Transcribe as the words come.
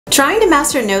Trying to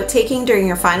master note-taking during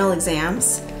your final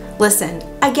exams? Listen,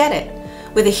 I get it.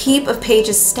 With a heap of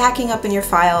pages stacking up in your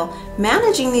file,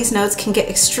 managing these notes can get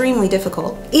extremely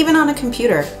difficult, even on a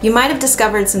computer. You might have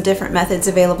discovered some different methods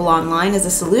available online as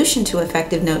a solution to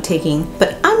effective note-taking,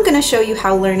 but I'm going to show you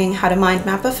how learning how to mind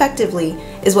map effectively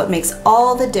is what makes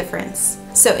all the difference.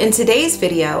 So in today's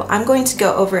video, I'm going to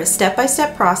go over a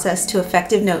step-by-step process to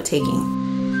effective note-taking.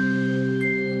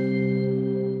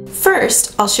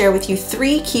 First, I'll share with you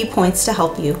 3 key points to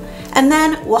help you, and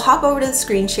then we'll hop over to the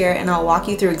screen share and I'll walk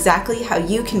you through exactly how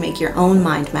you can make your own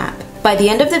mind map. By the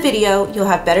end of the video, you'll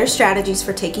have better strategies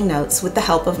for taking notes with the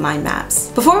help of mind maps.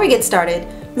 Before we get started,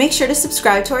 make sure to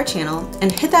subscribe to our channel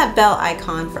and hit that bell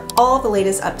icon for all the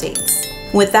latest updates.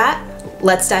 With that,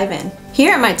 let's dive in.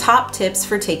 Here are my top tips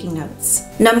for taking notes.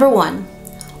 Number 1,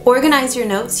 organize your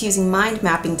notes using mind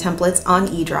mapping templates on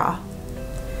Edraw.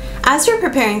 As you're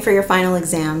preparing for your final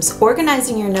exams,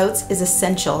 organizing your notes is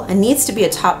essential and needs to be a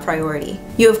top priority.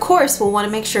 You of course will want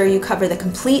to make sure you cover the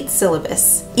complete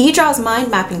syllabus. Edraw's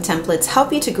mind mapping templates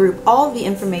help you to group all of the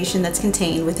information that's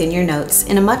contained within your notes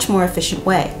in a much more efficient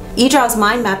way. Edraw's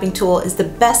mind mapping tool is the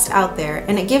best out there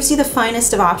and it gives you the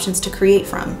finest of options to create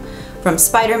from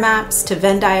spider maps to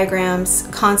Venn diagrams,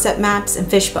 concept maps, and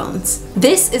fishbones.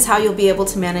 This is how you'll be able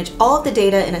to manage all of the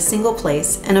data in a single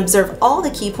place and observe all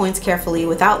the key points carefully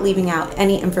without leaving out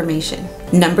any information.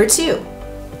 Number 2,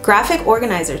 graphic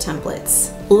organizer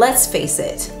templates. Let's face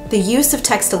it, the use of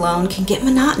text alone can get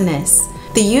monotonous.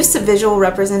 The use of visual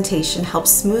representation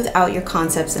helps smooth out your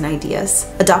concepts and ideas.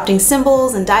 Adopting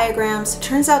symbols and diagrams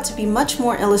turns out to be much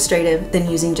more illustrative than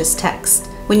using just text.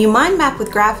 When you mind map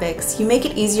with graphics, you make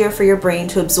it easier for your brain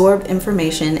to absorb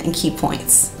information and key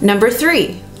points. Number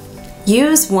 3,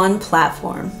 use one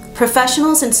platform.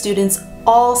 Professionals and students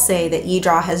all say that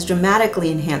Edraw has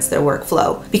dramatically enhanced their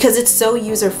workflow because it's so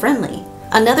user-friendly.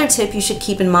 Another tip you should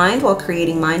keep in mind while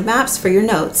creating mind maps for your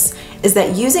notes is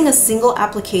that using a single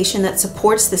application that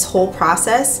supports this whole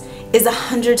process is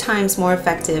 100 times more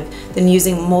effective than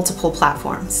using multiple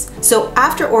platforms. So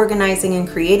after organizing and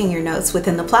creating your notes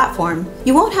within the platform,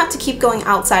 you won't have to keep going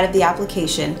outside of the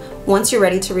application once you're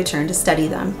ready to return to study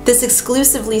them. This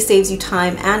exclusively saves you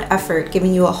time and effort,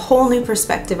 giving you a whole new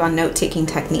perspective on note-taking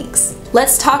techniques.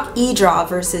 Let's talk Edraw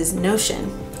versus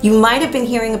Notion. You might have been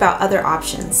hearing about other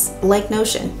options, like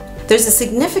Notion. There's a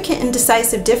significant and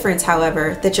decisive difference,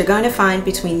 however, that you're going to find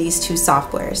between these two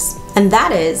softwares, and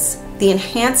that is the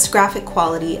enhanced graphic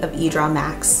quality of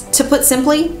EdrawMax. To put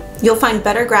simply, you'll find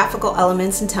better graphical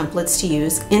elements and templates to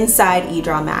use inside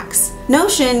EdrawMax.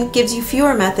 Notion gives you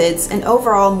fewer methods and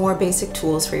overall more basic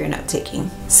tools for your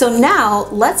note-taking. So now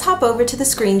let's hop over to the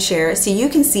screen share so you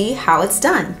can see how it's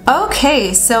done.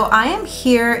 Okay, so I am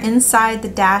here inside the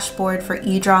dashboard for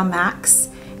EdrawMax,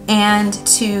 and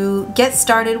to get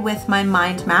started with my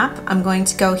mind map, I'm going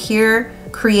to go here,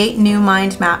 create new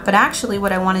mind map, but actually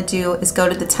what I want to do is go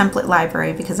to the template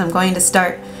library because I'm going to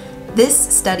start this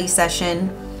study session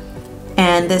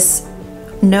and this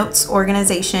notes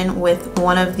organization with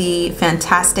one of the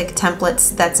fantastic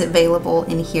templates that's available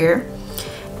in here.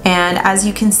 And as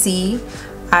you can see,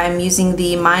 I'm using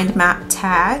the mind map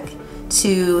tag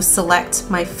to select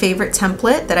my favorite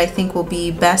template that I think will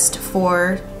be best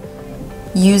for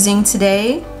using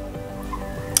today.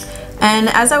 And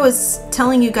as I was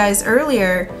telling you guys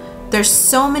earlier, there's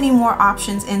so many more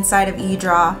options inside of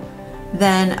Edraw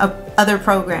than other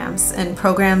programs, and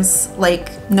programs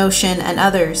like Notion and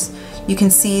others. You can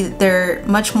see they're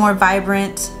much more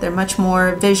vibrant, they're much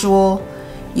more visual.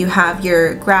 You have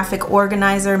your graphic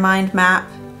organizer mind map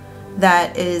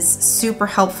that is super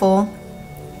helpful.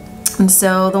 And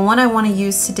so the one I want to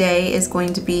use today is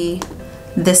going to be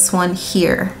this one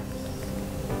here.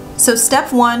 So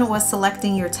step 1 was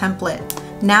selecting your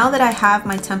template. Now that I have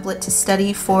my template to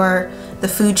study for the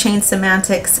food chain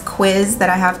semantics quiz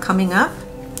that I have coming up,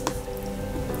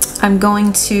 I'm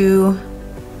going to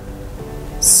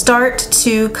start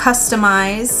to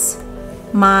customize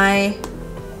my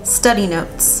study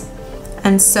notes.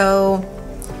 And so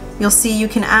you'll see you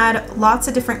can add lots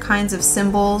of different kinds of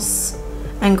symbols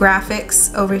and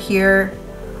graphics over here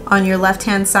on your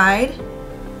left-hand side.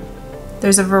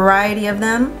 There's a variety of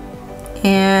them,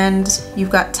 and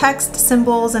you've got text,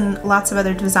 symbols, and lots of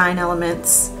other design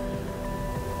elements.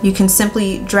 You can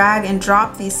simply drag and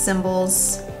drop these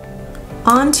symbols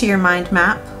onto your mind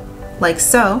map, like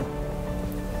so.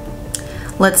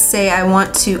 Let's say I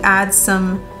want to add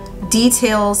some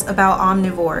details about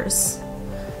omnivores.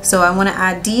 So I want to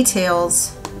add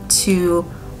details to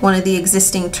one of the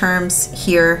existing terms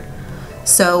here.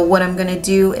 So what I'm going to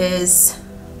do is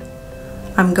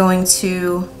I'm going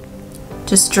to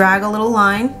just drag a little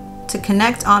line to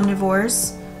connect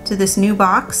omnivores to this new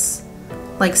box,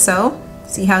 like so.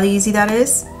 See how easy that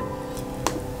is?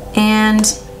 And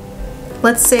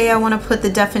let's say I want to put the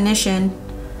definition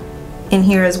in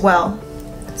here as well.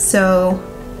 So,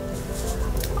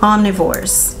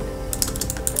 omnivores,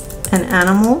 an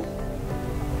animal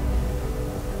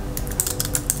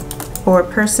or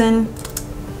person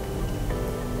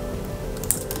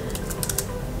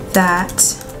that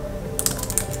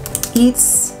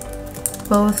eats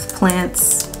both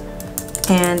plants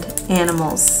and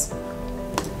animals.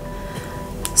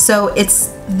 So it's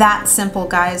that simple,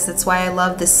 guys. That's why I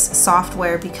love this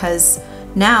software, because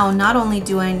now not only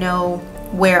do I know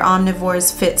where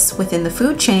omnivores fits within the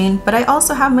food chain, but I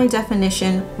also have my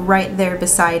definition right there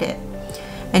beside it.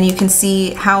 And you can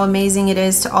see how amazing it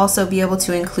is to also be able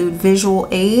to include visual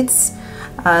aids.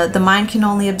 The mind can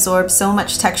only absorb so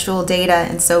much textual data,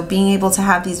 and so being able to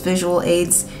have these visual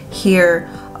aids here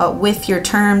with your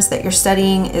terms that you're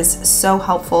studying is so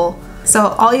helpful. So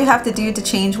all you have to do to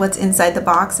change what's inside the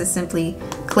box is simply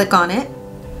click on it,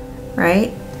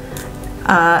 right?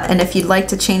 And if you'd like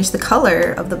to change the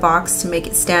color of the box to make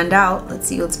it stand out, let's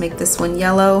see, let's make this one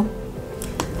yellow.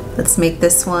 Let's make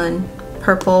this one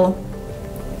purple.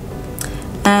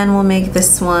 And we'll make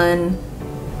this one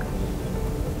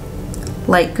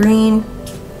light green.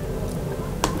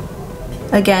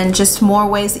 Again, just more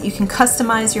ways that you can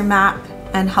customize your map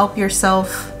and help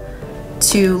yourself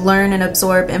to learn and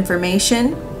absorb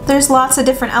information. There's lots of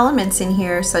different elements in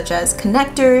here, such as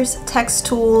connectors, text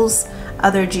tools,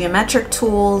 other geometric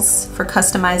tools for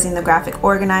customizing the graphic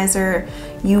organizer.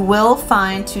 You will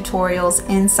find tutorials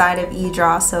inside of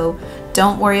Edraw, so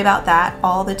don't worry about that.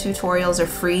 All the tutorials are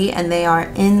free and they are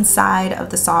inside of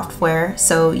the software,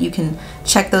 so you can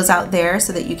check those out there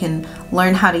so that you can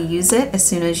learn how to use it as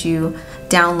soon as you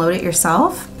download it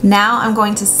yourself. Now I'm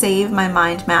going to save my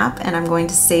mind map, and I'm going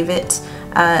to save it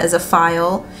as a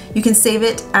file. You can save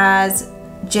it as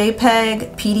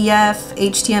JPEG, PDF,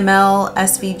 HTML,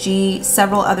 SVG,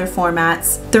 several other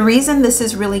formats. The reason this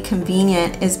is really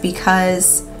convenient is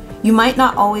because you might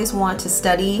not always want to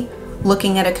study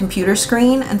looking at a computer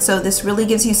screen, and so this really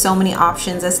gives you so many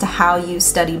options as to how you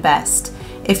study best.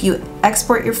 If you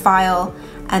export your file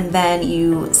and then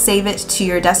you save it to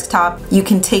your desktop, you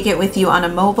can take it with you on a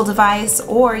mobile device,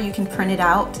 or you can print it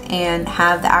out and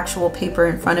have the actual paper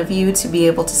in front of you to be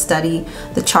able to study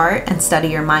the chart and study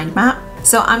your mind map.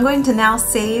 So I'm going to now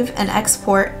save and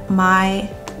export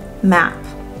my map.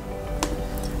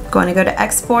 I'm going to go to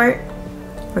export.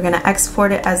 We're going to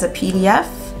export it as a PDF,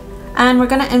 and we're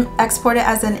going to export it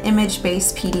as an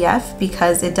image-based PDF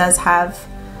because it does have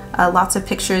lots of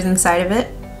pictures inside of it.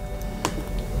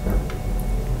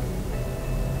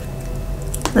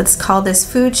 Let's call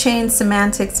this Food Chain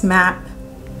Semantics Map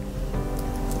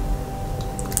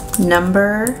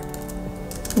number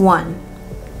 1.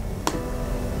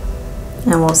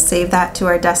 And we'll save that to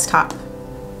our desktop.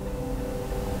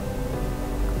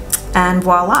 And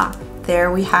voila,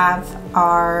 there we have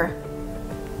our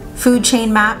food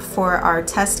chain map for our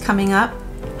test coming up.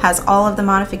 Has all of the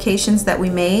modifications that we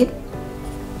made.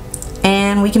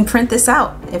 And we can print this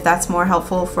out if that's more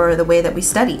helpful for the way that we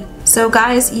study. So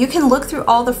guys, you can look through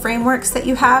all the frameworks that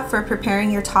you have for preparing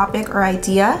your topic or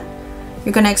idea.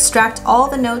 You're going to extract all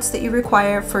the notes that you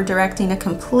require for directing a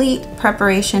complete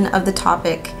preparation of the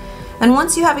topic. And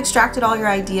once you have extracted all your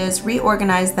ideas,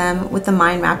 reorganize them with the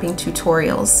mind mapping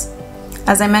tutorials.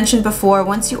 As I mentioned before,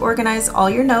 once you organize all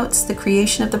your notes, the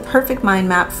creation of the perfect mind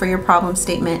map for your problem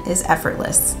statement is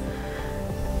effortless.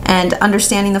 And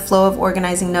understanding the flow of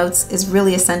organizing notes is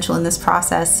really essential in this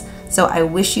process, so I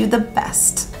wish you the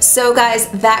best. So guys,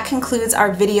 that concludes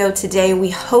our video today. We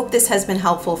hope this has been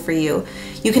helpful for you.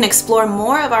 You can explore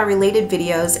more of our related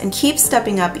videos and keep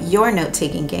stepping up your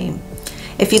note-taking game.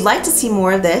 If you'd like to see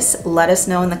more of this, let us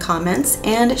know in the comments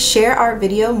and share our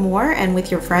video more and with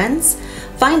your friends.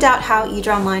 Find out how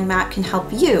Edraw Mind Map can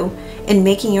help you in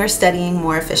making your studying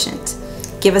more efficient.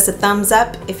 Give us a thumbs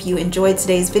up if you enjoyed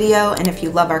today's video, and if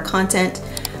you love our content,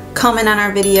 comment on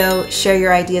our video, share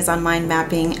your ideas on mind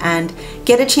mapping, and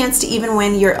get a chance to even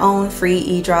win your own free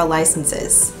Edraw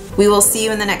licenses. We will see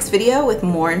you in the next video with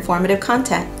more informative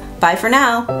content. Bye for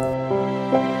now.